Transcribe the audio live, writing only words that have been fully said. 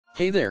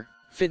Hey there,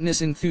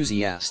 fitness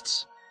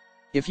enthusiasts!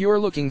 If you're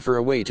looking for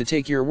a way to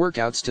take your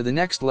workouts to the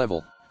next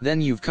level,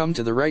 then you've come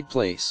to the right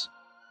place.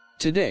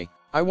 Today,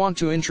 I want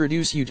to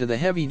introduce you to the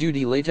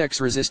heavy-duty latex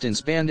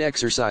resistance band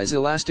exercise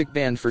elastic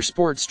band for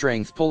sport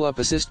strength pull-up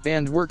assist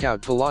band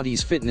workout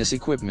Pilates fitness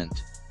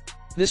equipment.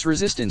 This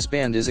resistance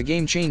band is a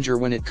game changer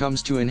when it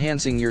comes to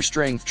enhancing your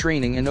strength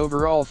training and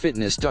overall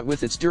fitness.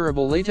 With its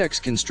durable latex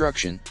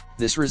construction,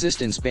 this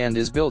resistance band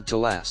is built to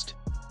last.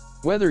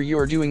 Whether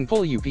you're doing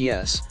pull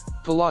ups,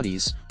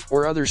 Pilates,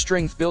 or other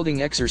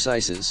strength-building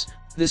exercises,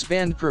 this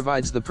band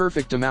provides the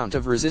perfect amount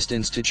of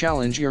resistance to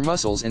challenge your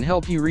muscles and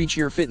help you reach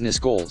your fitness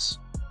goals.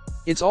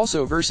 It's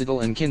also versatile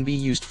and can be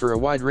used for a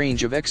wide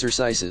range of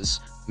exercises,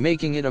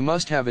 making it a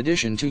must-have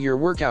addition to your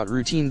workout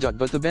routine.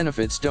 But the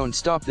benefits don't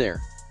stop there.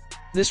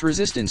 This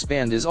resistance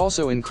band is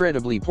also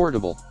incredibly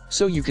portable,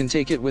 so you can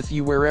take it with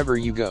you wherever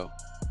you go.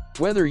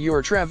 Whether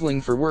you're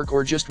traveling for work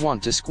or just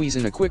want to squeeze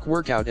in a quick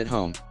workout at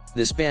home,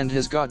 this band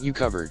has got you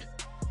covered.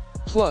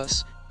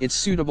 Plus, it's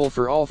suitable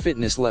for all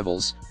fitness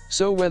levels,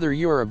 so whether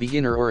you're a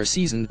beginner or a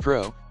seasoned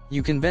pro,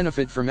 you can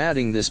benefit from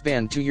adding this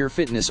band to your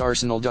fitness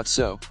arsenal.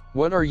 So,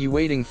 what are you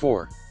waiting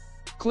for?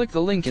 Click the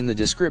link in the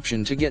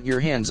description to get your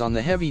hands on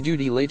the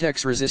heavy-duty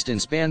latex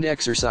resistance band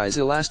exercise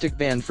elastic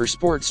band for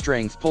sport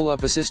strength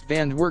pull-up assist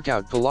band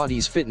workout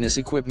Pilates fitness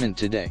equipment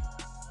today.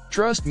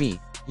 Trust me,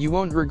 you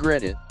won't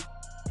regret it.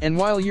 And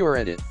while you're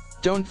at it,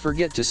 don't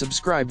forget to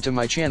subscribe to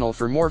my channel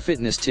for more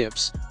fitness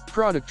tips,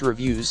 product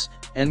reviews,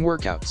 and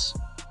workouts.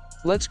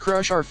 Let's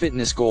crush our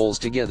fitness goals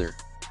together.